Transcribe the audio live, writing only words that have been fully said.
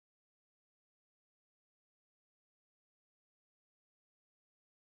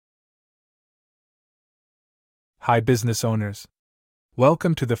Hi, business owners.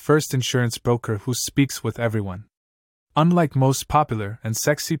 Welcome to the first insurance broker who speaks with everyone. Unlike most popular and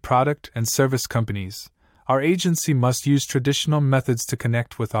sexy product and service companies, our agency must use traditional methods to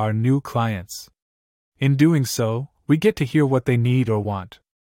connect with our new clients. In doing so, we get to hear what they need or want.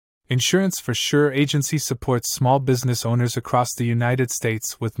 Insurance for Sure agency supports small business owners across the United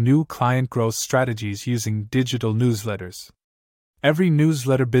States with new client growth strategies using digital newsletters. Every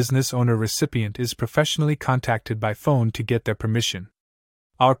newsletter business owner recipient is professionally contacted by phone to get their permission.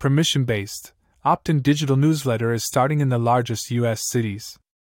 Our permission-based, opt-in digital newsletter is starting in the largest U.S. cities.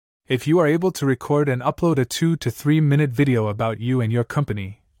 If you are able to record and upload a 2 to 3 minute video about you and your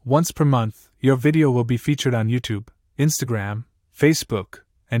company, once per month, your video will be featured on YouTube, Instagram, Facebook,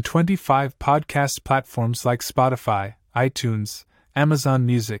 and 25 podcast platforms like Spotify, iTunes, Amazon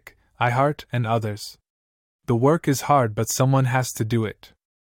Music, iHeart, and others. The work is hard, but someone has to do it.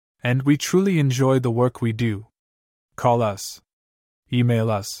 And we truly enjoy the work we do. Call us.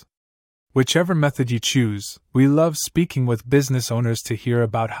 Email us. Whichever method you choose, we love speaking with business owners to hear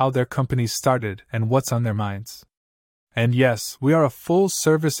about how their companies started and what's on their minds. And yes, we are a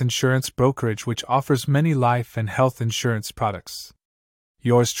full-service insurance brokerage which offers many life and health insurance products.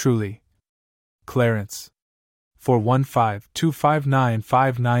 Yours truly, Clarence.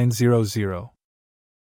 415-259-5900